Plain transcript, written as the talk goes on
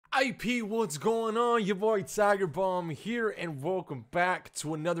IP, what's going on? Your boy Tiger Bomb here, and welcome back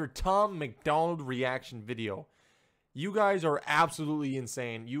to another Tom Macdonald reaction video. You guys are absolutely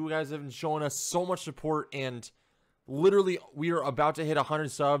insane. You guys have been showing us so much support, and literally we are about to hit 100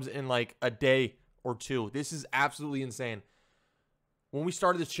 subs in like a day or two. This is absolutely insane. When we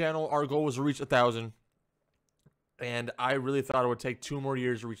started this channel, our goal was to reach 1,000, and I really thought it would take 2 more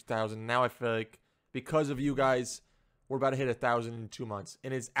years to reach 1,000. Now I feel like because of you guys, we're about to hit 1,000 in 2 months,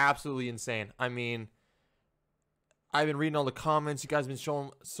 and it's absolutely insane. I mean, I've been reading all the comments. You guys have been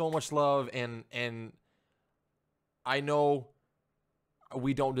showing so much love, and I know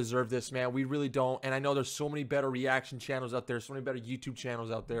we don't deserve this, man. We really don't. And I know there's so many better reaction channels out there, so many better YouTube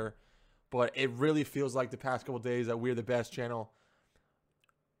channels out there, but it really feels like the past couple days that we're the best channel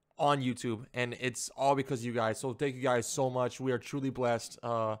on YouTube, and it's all because of you guys. So thank you guys so much. We are truly blessed.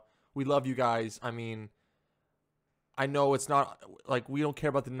 We love you guys. I mean, I know it's not like we don't care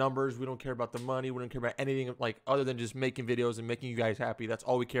about the numbers, we don't care about the money, we don't care about anything like other than just making videos and making you guys happy. That's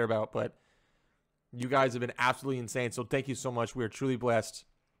all we care about. But you guys have been absolutely insane, so thank you so much. We are truly blessed.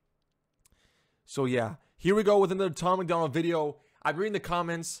 So yeah, here we go with another Tom Macdonald video. I'm reading the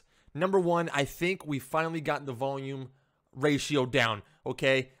comments. Number one, I think we finally got the volume ratio down.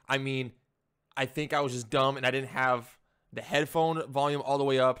 Okay, I mean, I think I was just dumb and I didn't have the headphone volume all the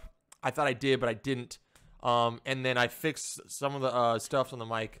way up. I thought I did, but I didn't. And then I fixed some of the stuff on the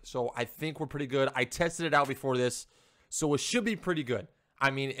mic, so I think we're pretty good. I tested it out before this, so it should be pretty good. I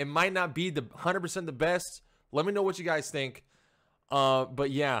mean, it might not be the 100% the best. Let me know what you guys think.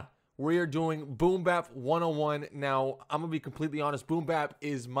 But yeah, we are doing Boom Bap 101. Now, I'm gonna be completely honest. Boom Bap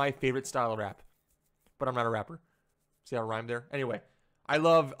is my favorite style of rap, but I'm not a rapper. See how I rhymed there? Anyway, I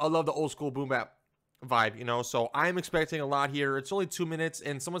love the old school Boom Bap vibe, you know. So I'm expecting a lot here. It's only 2 minutes,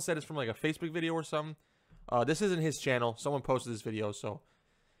 and someone said it's from like a Facebook video or something. This isn't his channel. Someone posted this video, so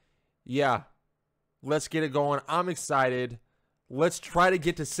yeah, let's get it going. I'm excited. Let's try to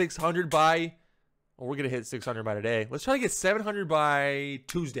get to 600 by, well, we're gonna hit 600 by today. Let's try to get 700 by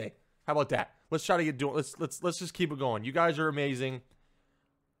Tuesday. How about that? Let's try to get doing. Let's just keep it going. You guys are amazing.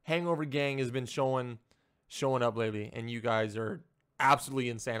 Hangover Gang has been showing up lately, and you guys are absolutely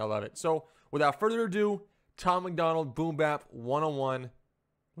insane. I love it. So without further ado, Tom Macdonald Boom Bap 101.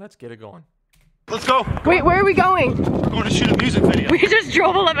 Let's get it going. Let's go. Wait, where are we going? We're going to shoot a music video. We just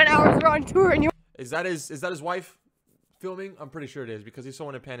drove 11 hours. We're on tour, and you. Is that his wife filming? I'm pretty sure it is because he's so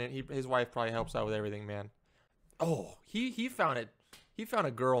independent. His wife probably helps out with everything, man. Oh, he found it. He found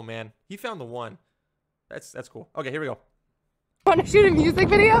a girl, man. He found the one. That's cool. Okay, here we go. Want to shoot a music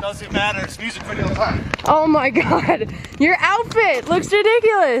video? Doesn't matter. It's music video time. Oh my god, your outfit looks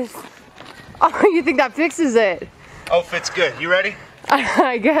ridiculous. Oh, you think that fixes it? Outfit's good. You ready?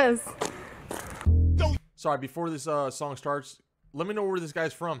 I guess. Sorry, before this song starts, let me know where this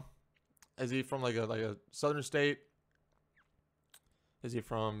guy's from. Is he from like a southern state? Is he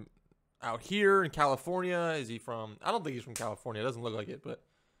from out here in California? Is he from? I don't think he's from California. It doesn't look like it, but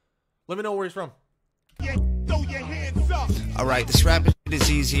let me know where he's from. Alright, this rap is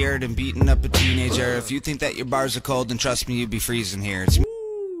easier than beating up a teenager. If you think that your bars are cold, then trust me, you'd be freezing here. It's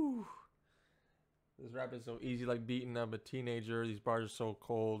Woo. This rap is so easy, like beating up a teenager. These bars are so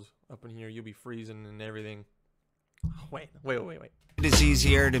cold up in here. You'll be freezing and everything. Wait. It is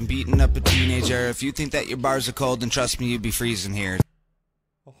easier than beating up a teenager. If you think that your bars are cold, then trust me, you'd be freezing here.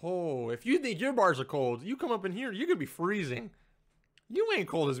 Oh, if you think your bars are cold, you come up in here, you're gonna be freezing. You ain't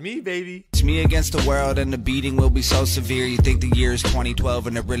cold as me, baby. It's me against the world, and the beating will be so severe. You think the year is 2012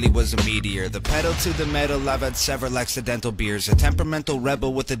 and it really was a meteor. The pedal to the metal, I've had several accidental beers. A temperamental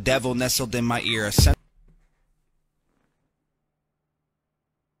rebel with the devil nestled in my ear.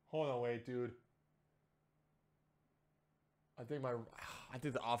 Hold on, wait, dude. I think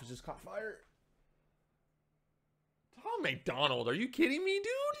the office just caught fire. Tom Macdonald, are you kidding me,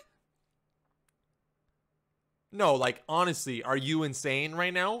 dude? No, like, honestly, are you insane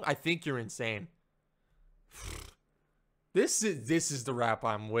right now? I think you're insane. This is the rap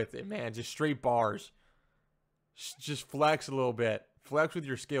I'm with it, man. Just straight bars. Just flex a little bit. Flex with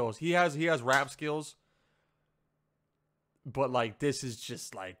your skills. He has rap skills. But, like, this is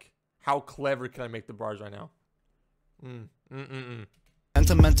just, like, how clever can I make the bars right now?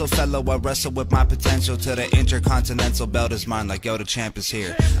 Sentimental fellow, I wrestle with my potential to the intercontinental belt is mine, like yo, the champ is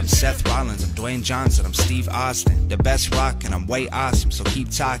here. I'm Seth Rollins, I'm Dwayne Johnson, I'm Steve Austin, the best rock, and I'm way awesome, so keep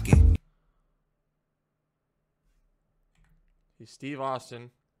talking. He's Steve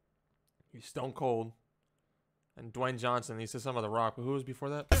Austin, he's Stone Cold, And Dwayne Johnson. He said something about The Rock. But who was before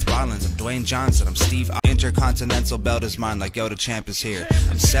that? Seth Rollins, I'm Dwayne Johnson, I'm Steve. Intercontinental belt is mine, like yo, the champ is here.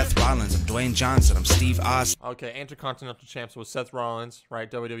 I'm Seth Rollins, I'm Dwayne Johnson, I'm Steve Austin. Okay, Intercontinental Champs was Seth Rollins, right?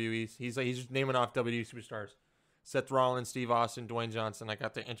 WWE. He's just naming off WWE superstars. Seth Rollins, Steve Austin, Dwayne Johnson. I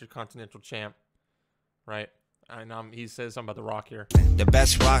got the Intercontinental Champ, right? And he says something about The Rock here. The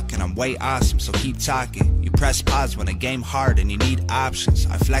best rock, and I'm way awesome, so keep talking. You press pause when a game hard and you need options.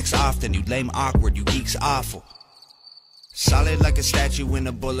 I flex often, you lame awkward, you geeks awful. Solid like a statue in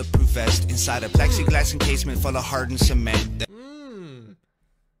a bulletproof vest. Inside a plexiglass encasement full of hardened cement.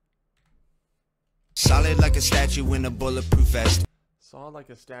 Solid like a statue in a bulletproof vest. Solid like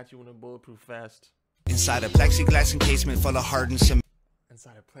a statue in a bulletproof vest. Inside a plexiglass encasement full of hardened cement.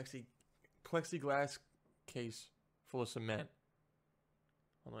 Inside a plexiglass case full of cement.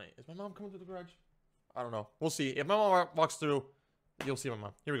 Oh, wait, is my mom coming to the garage? I don't know. We'll see. If my mom walks through, you'll see my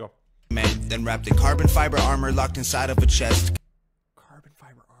mom. Here we go. Man, then wrapped in carbon fiber armor locked inside of a chest. Carbon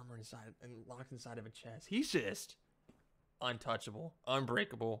fiber armor inside and locked inside of a chest. He's just untouchable,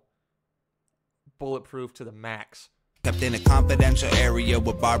 unbreakable, bulletproof to the max. Kept in a confidential area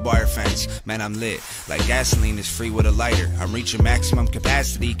with barbed wire fence. Man, I'm lit. Like gasoline is free with a lighter. I'm reaching maximum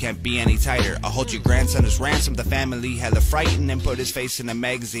capacity, can't be any tighter. I'll hold your grandson as ransom. The family hella frightened and put his face in a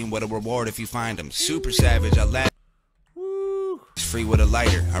magazine with a reward if you find him. Super savage, I laugh. It's free with a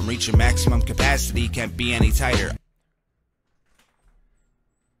lighter. I'm reaching maximum capacity, can't be any tighter.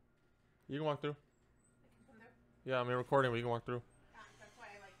 You can walk through. Yeah, I'm recording, but you can walk through. That's why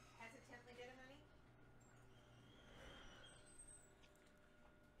I hesitantly did it, honey.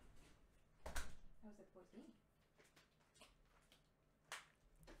 How was that supposed to be?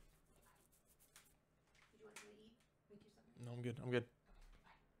 Did you want to eat? Make you something? No, I'm good. I'm good.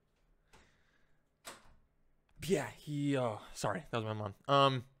 Yeah, he. Sorry, that was my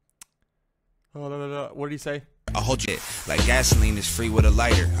mom. What did he say? I'll hold you like gasoline is free with a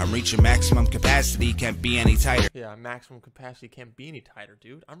lighter. I'm reaching maximum capacity, can't be any tighter. Yeah, maximum capacity can't be any tighter,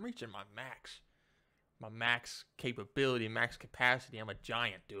 dude. I'm reaching my max capability, max capacity. I'm a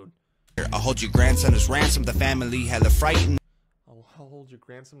giant, dude. I'll hold your grandson as ransom. The family hella frightened. I'll hold your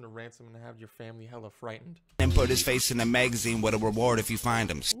grandson to ransom and have your family hella frightened. And put his face in a magazine with a reward if you find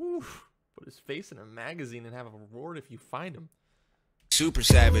him. Oof. Put his face in a magazine and have a reward if you find him. Super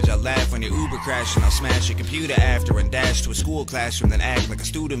savage, I laugh when your Uber crashing. I'll smash your computer after and dash to a school classroom, then act like a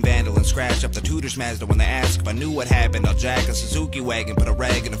student vandal and scratch up the tutor's Mazda when they ask if I knew what happened. I'll jack a Suzuki wagon, put a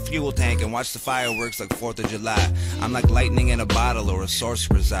rag in a fuel tank and watch the fireworks like 4th of July. I'm like lightning in a bottle or a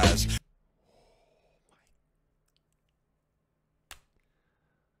sorcerer's eyes.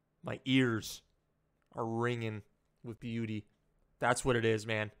 My ears are ringing with beauty. That's what it is,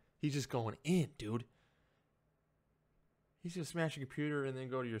 man. He's just going in, dude. He's gonna smash your computer and then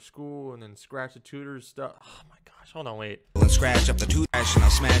go to your school and then scratch the tutor's stuff. Oh my gosh, hold on, wait. And scratch up the toothbrush and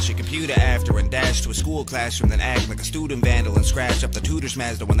I'll smash your computer after and dash to a school classroom, then act like a student vandal and scratch up the tutor's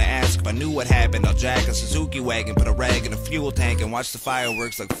Mazda when they ask if I knew what happened. I'll jack a Suzuki wagon, put a rag in a fuel tank and watch the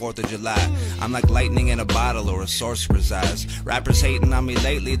fireworks like 4th of July. I'm like lightning in a bottle or a sorcerer's eyes. Rappers hating on me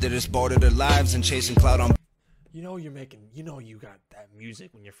lately, they're just bored of their lives and chasing clout on. You know you got that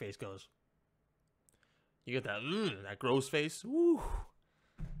music when your face goes. You get that gross face. Ooh.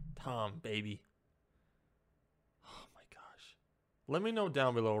 Tom, baby. Oh my gosh. Let me know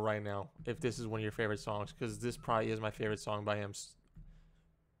down below right now if this is one of your favorite songs, because this probably is my favorite song by him.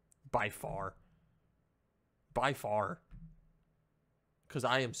 By far. By far. Because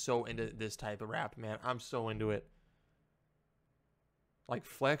I am so into this type of rap, man. I'm so into it. Like,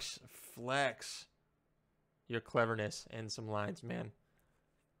 flex your cleverness and some lines, man.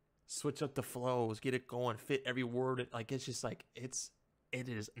 Switch up the flows, get it going, fit every word. Like, it's just like, it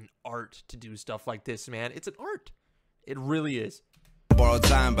is an art to do stuff like this, man. It's an art. It really is. Borrowed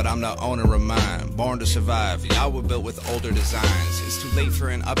time, but I'm the owner of mine. Born to survive. Y'all were built with older designs. It's too late for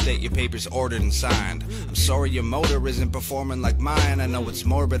an update. Your paper's ordered and signed. I'm sorry your motor isn't performing like mine. I know it's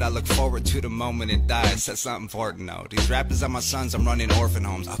morbid. I look forward to the moment it dies. That's not important, though. These rappers are my sons. I'm running orphan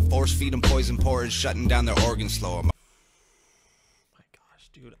homes. I force feed them poison porridge, shutting down their organs slow.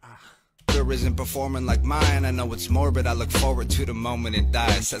 Dude, isn't performing like mine. I know it's morbid. I look forward to the moment it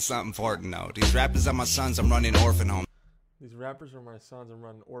dies. That's not important, though. These rappers are my sons. I'm running orphan homes. These rappers are my sons. I'm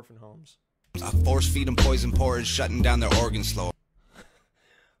running orphan homes. I force feed them poison porridge, shutting down their organs slow.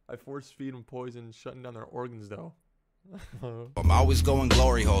 I force feed them poison, shutting down their organs, though. I'm always going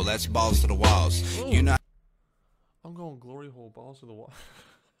glory hole. That's balls to the walls. Ooh. You know. I'm going glory hole, balls to the wall.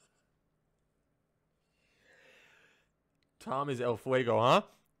 Tom is El Fuego, huh?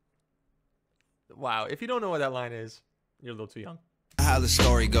 Wow, if you don't know what that line is, you're a little too young. how the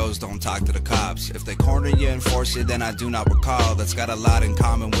story goes, don't talk to the cops. If they corner you and force it, then I do not recall. That's got a lot in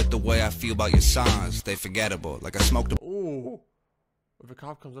common with the way I feel about your songs. They forgettable, like I smoked a... Ooh. If a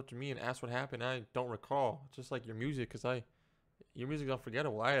cop comes up to me and asks what happened, I don't recall. Just like your music, because your music's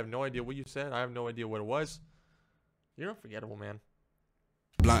unforgettable. I have no idea what you said. I have no idea what it was. You're unforgettable, man.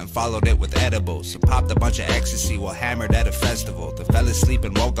 Blunt and followed it with edibles. So popped a bunch of ecstasy while hammered at a festival. The fell asleep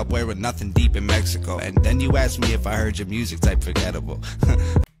and woke up wearing nothing deep in Mexico. And then you asked me if I heard your music type forgettable.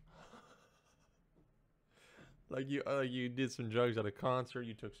 Like you did some drugs at a concert,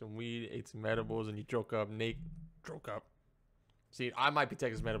 you took some weed, ate some edibles, and you woke up naked. See, I might be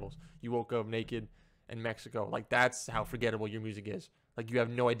taking some edibles. You woke up naked in Mexico. Like, that's how forgettable your music is. Like, you have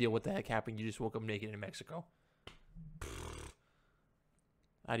no idea what the heck happened. You just woke up naked in Mexico.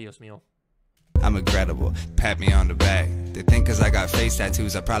 Adios, mio. I'm regrettable. Pat me on the back. They think cause I got face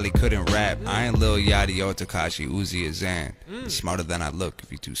tattoos I probably couldn't rap. I ain't Lil Yachty or Takashi, Uzi or Zan. Smarter than I look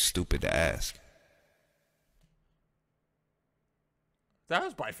if you're too stupid to ask. That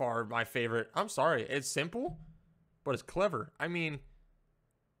was by far my favorite. I'm sorry. It's simple, but it's clever. I mean,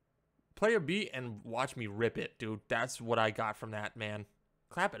 play a beat and watch me rip it, dude. That's what I got from that, man.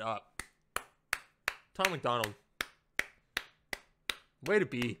 Clap it up. Tom Macdonald. Way to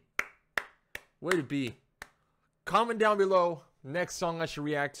be. Way to be. Comment down below next song I should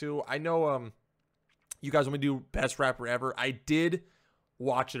react to. I know you guys want me to do best rapper ever. I did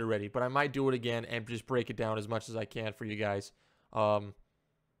watch it already, but I might do it again and just break it down as much as I can for you guys.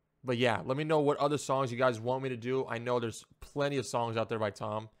 But yeah, let me know what other songs you guys want me to do. I know there's plenty of songs out there by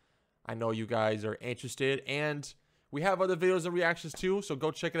Tom. I know you guys are interested, and we have other videos and reactions too, so go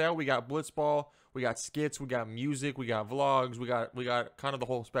check it out. We got Blitzball, we got skits, we got music, we got vlogs, we got kind of the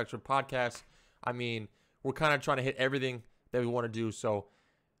whole spectrum podcasts. I mean, we're kind of trying to hit everything that we want to do, so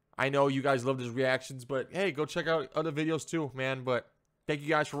I know you guys love these reactions, but hey, go check out other videos too, man. But thank you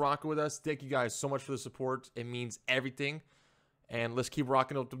guys for rocking with us. Thank you guys so much for the support. It means everything. And let's keep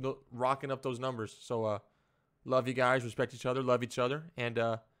rocking up those numbers. So, love you guys, respect each other, love each other, and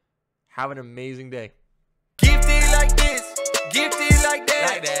have an amazing day. Gifted like this, gifted like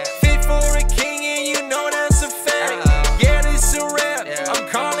that.